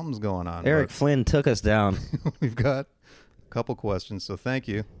 Something's going on. Eric Flynn took us down. We've got a couple questions, so thank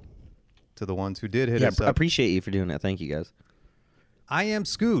you to the ones who did hit us up. I appreciate you for doing that. Thank you, guys. I am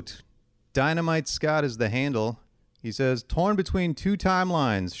Scoot. Dynamite Scott is the handle. He says, torn between 2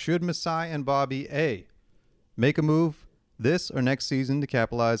 timelines. Should Masai and Bobby A make a move this or next season to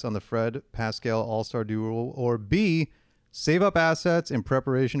capitalize on the Fred Pascal All-Star duo, or B, Save up assets in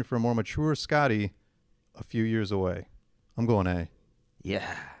preparation for a more mature Scotty a few years away. I'm going A.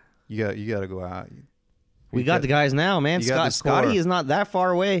 Yeah. You got to go out. We got the guys now, man. you got the Scotty score. is not that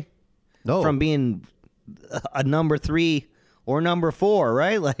far away No. from being a number 3 or number 4,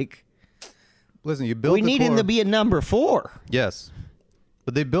 right? Like, Listen, you built we the need him core. to be a number 4. Yes.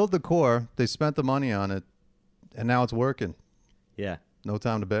 But they built the core. They spent the money on it. And now it's working. Yeah. No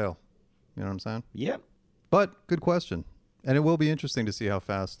time to bail. You know what I'm saying? Yep. But good question. And it will be interesting to see how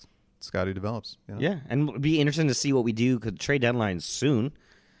fast Scotty develops. You know? Yeah, and it'll be interesting to see what we do because trade deadline's soon.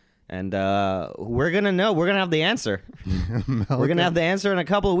 And we're going to know. We're going to have the answer. We're going to have the answer in a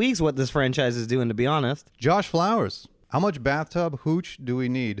couple of weeks what this franchise is doing, to be honest. Josh Flowers. How much bathtub hooch do we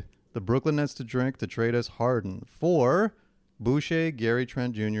need the Brooklyn Nets to drink to trade us Harden for Boucher, Gary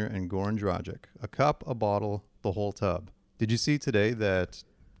Trent Jr., and Goran Dragic? A cup, a bottle, the whole tub. Did you see today that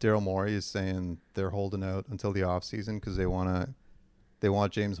Daryl Morey is saying they're holding out until the offseason because they want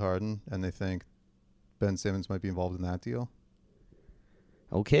James Harden and they think Ben Simmons might be involved in that deal?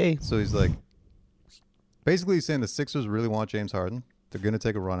 Okay. So he's like, basically he's saying the Sixers really want James Harden. They're going to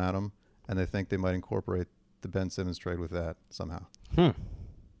take a run at him, and they think they might incorporate the Ben Simmons trade with that somehow.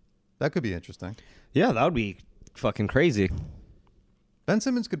 That could be interesting. Yeah, that would be fucking crazy. Ben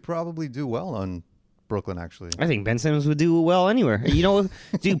Simmons could probably do well on Brooklyn, actually. I think Ben Simmons would do well anywhere. You know,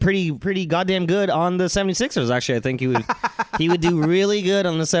 do pretty goddamn good on the 76ers, actually. I think he would do really good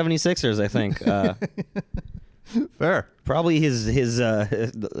on the 76ers, I think. Fair. Probably his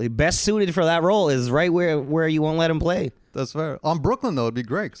best suited for that role is right where you won't let him play. That's fair. On Brooklyn, though, it'd be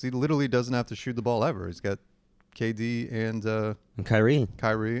great because he literally doesn't have to shoot the ball ever. He's got KD and Kyrie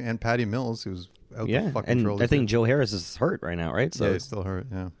and Patty Mills, who's out the fucking and control. I think Joe Harris is hurt right now, right? So yeah, he's still hurt,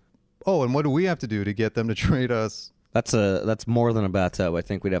 yeah. Oh, and what do we have to do to get them to trade us? that's more than a bathtub. I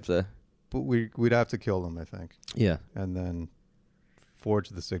think we'd have to. But we'd have to kill them, I think. Yeah. And then forge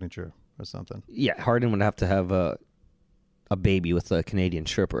the signature or something. Yeah, Harden would have to have a baby with a Canadian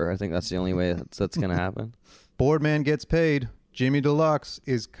stripper. I think that's the only way that's going to happen. Boardman gets paid. Jimmy Deluxe.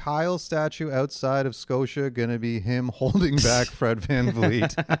 Is Kyle's statue outside of Scotia going to be him holding back Fred Van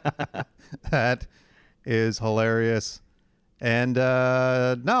Vliet? That is hilarious. And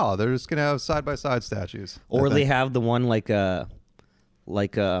no, they're just going to have side-by-side statues. Or they have the one like in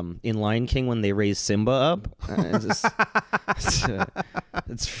Lion King when they raise Simba up.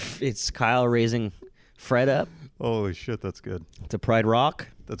 It's Kyle raising Fred up Holy shit, that's good. to Pride Rock.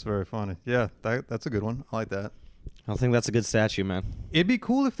 That's very funny. Yeah, that's a good one. I like that. I think that's a good statue, man. It'd be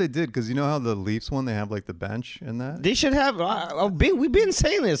cool if they did, because you know how the Leafs one, they have like the bench in that? They should have. We've been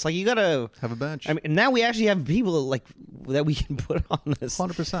saying this. Like, you gotta Have a bench. I mean, now we actually have people like that we can put on this.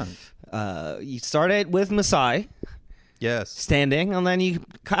 100%. You start it with Masai Yes. standing, and then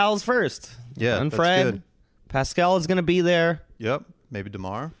Kyle's first. Yeah, and that's Fred. good. Pascal is gonna be there. Yep. Maybe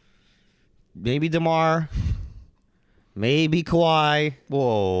DeMar. Maybe DeMar. Maybe Kawhi.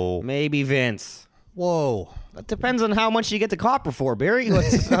 Whoa. Maybe Vince. Whoa. It depends on how much you get the copper for, Barry.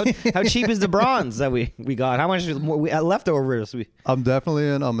 How cheap is the bronze that we got? How much leftovers? I'm definitely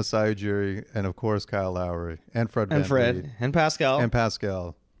in on Masai Ujiri and, of course, Kyle Lowry and Fred Van Vliet and Pascal. and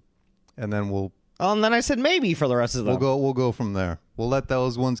Pascal. And then And then I said maybe for the rest of them. we'll go from there. We'll let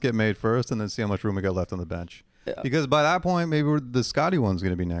those ones get made first and then see how much room we got left on the bench. Yeah. Because by that point, maybe the Scotty one's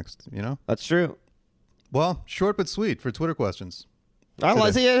going to be next, you know? That's true. Well, short but sweet for Twitter questions. I'm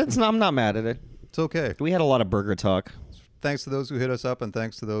not mad at it. It's okay. We had a lot of burger talk. Thanks to those who hit us up, and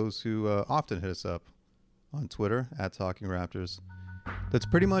thanks to those who often hit us up on Twitter at Talking Raptors. That's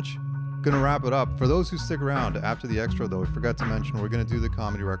pretty much going to wrap it up. For those who stick around after the extra, though, we forgot to mention we're going to do the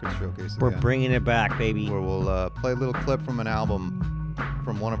Comedy Records Showcase We're again, bringing it back, baby. where we'll play a little clip from an album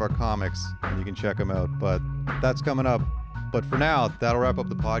from one of our comics, and you can check them out. But that's coming up. But for now, that'll wrap up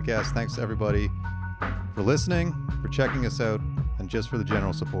the podcast. Thanks to everybody for listening, for checking us out, and just for the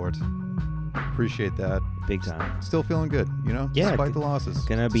general support. Appreciate that. Big time. Still feeling good, you know? Yeah, Despite the losses.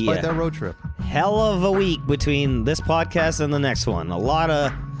 gonna be Despite a- that road trip. Hell of a week between this podcast and the next one. A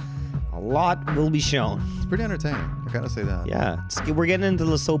lot will be shown. It's pretty entertaining. I gotta say that. Yeah, we're getting into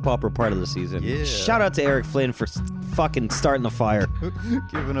the soap opera part of the season. Yeah. Shout out to Eric Flynn for fucking starting the fire.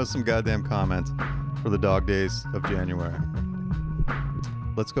 Giving us some goddamn comment for the dog days of January.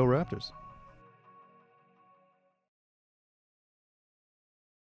 Let's go Raptors.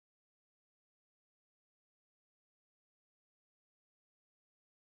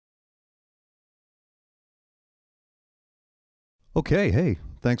 Okay, hey,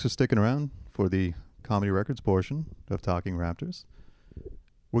 thanks for sticking around for the Comedy Records portion of Talking Raptors.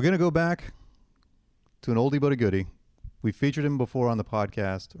 We're going to go back to an oldie but a goodie. We featured him before on the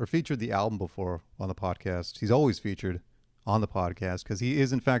podcast, or featured the album before on the podcast. He's always featured on the podcast because he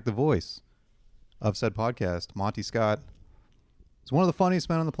is, in fact, the voice of said podcast. Monty Scott is one of the funniest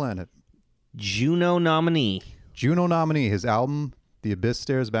men on the planet. Juno nominee. His album, The Abyss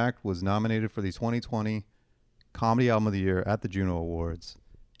Stares Back, was nominated for the 2020 Comedy Album of the Year at the Juno Awards.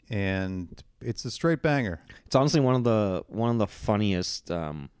 And it's a straight banger. It's honestly one of the funniest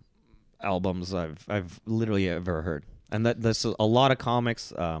albums I've literally ever heard. And there's a lot of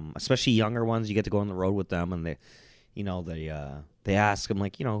comics, especially younger ones. You get to go on the road with them, and they ask them,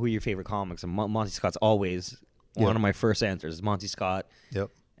 like, who are your favorite comics? And Monty Scott's always one of my first answers. Is Monty Scott. Yep.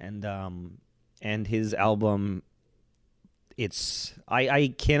 And his album,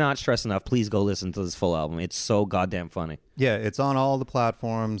 I cannot stress enough. Please go listen to this full album. It's so goddamn funny. Yeah, it's on all the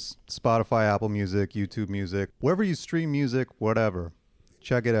platforms: Spotify, Apple Music, YouTube Music, wherever you stream music, whatever.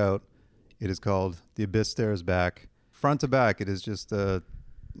 Check it out. It is called The Abyss Stares Back. Front to back, it is just a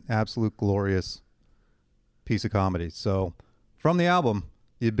absolute glorious piece of comedy. So, from the album,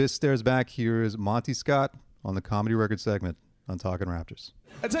 The Abyss Stares Back, here is Monty Scott on the Comedy Record segment on Talking Raptors.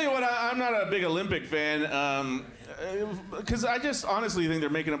 I tell you what, I'm not a big Olympic fan, because I just honestly think they're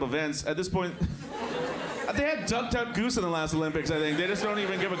making up events at this point. They had Duck Duck Goose in the last Olympics, I think. They just don't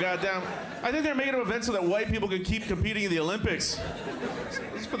even give a goddamn. I think they're making up events so that white people can keep competing in the Olympics.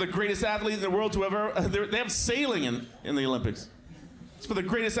 It's for the greatest athlete in the world to ever. They have sailing in the Olympics. It's for the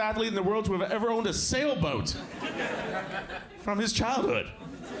greatest athlete in the world to have ever owned a sailboat from his childhood.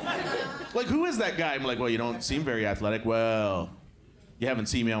 Like, who is that guy? I'm like, well, you don't seem very athletic. Well, you haven't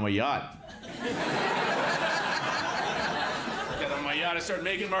seen me on my yacht. Get on my yacht, I start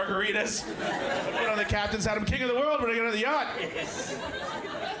making margaritas. I put on the captain's hat. I'm king of the world when I get on the yacht.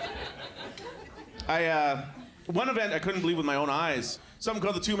 One event I couldn't believe with my own eyes. Something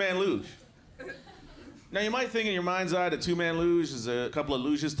called the two-man luge. Now, you might think in your mind's eye that two-man luge is a couple of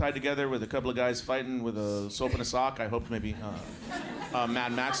luges tied together with a couple of guys fighting with a soap and a sock. I hoped maybe a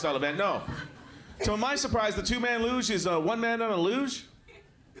Mad Max style event. No. To my surprise, the two-man luge is one man on a luge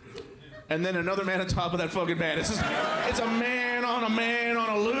and then another man on top of that fucking man. It's a man on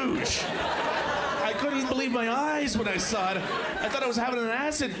a luge. I couldn't believe my eyes when I saw it. I thought I was having an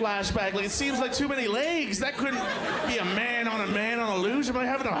acid flashback. Like, it seems like too many legs. That couldn't be a man on a luge. Am I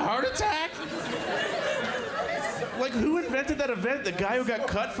having a heart attack? Like, who invented that event? The guy who got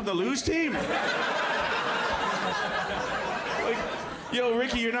cut from the luge team? Like, yo,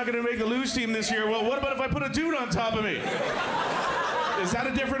 Ricky, you're not gonna make the luge team this year. Well, what about if I put a dude on top of me? Is that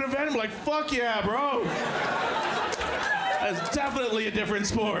a different event? I'm like, fuck yeah, bro. That's definitely a different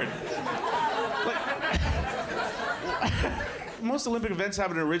sport. Like, most Olympic events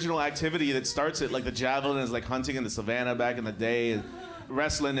have an original activity that starts it. Like, the javelin is like hunting in the savannah back in the day.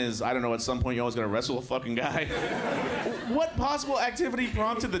 Wrestling is, I don't know, at some point you're always gonna wrestle a fucking guy. What possible activity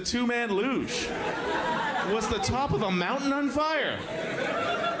prompted the two-man luge? Was the top of a mountain on fire?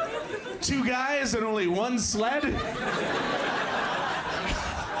 Two guys and only one sled?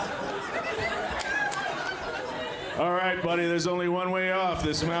 All right, buddy, there's only one way off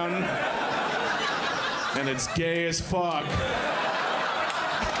this mountain. And it's gay as fuck.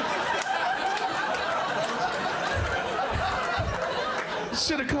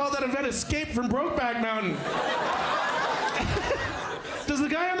 Should have called that event Escape from Brokeback Mountain. Does the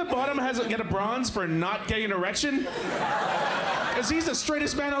guy on the bottom get a bronze for not getting an erection? Because he's the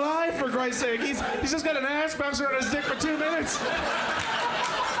straightest man alive, for Christ's sake. He's just got an ass bouncing around his dick for 2 minutes.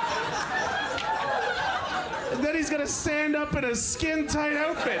 And then he's gonna stand up in a skin-tight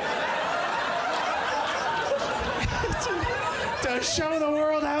outfit. To show the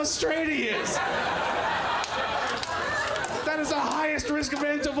world how straight he is. That is the highest risk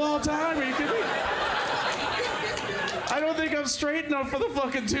event of all time. Are you kidding me? I don't think I'm straight enough for the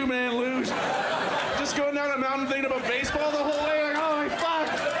fucking two-man luge. Just going down a mountain thinking about baseball the whole way, like, holy fuck!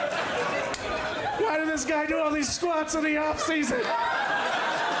 Why did this guy do all these squats in the off-season?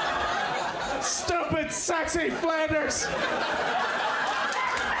 Stupid, sexy Flanders!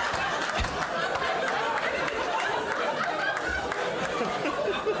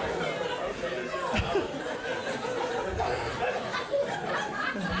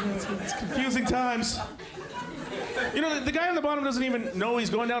 It's confusing times. You know, the guy on the bottom doesn't even know he's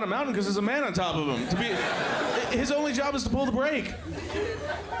going down a mountain because there's a man on top of him. His only job is to pull the brake.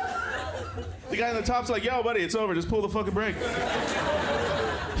 The guy on the top's like, yo, buddy, it's over. Just pull the fucking brake.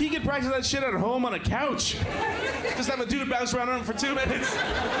 He could practice that shit at home on a couch. Just have a dude bounce around on him for 2 minutes.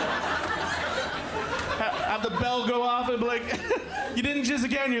 Have the bell go off and be like, you didn't jizz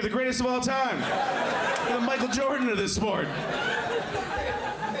again. You're the greatest of all time. You're the Michael Jordan of this sport.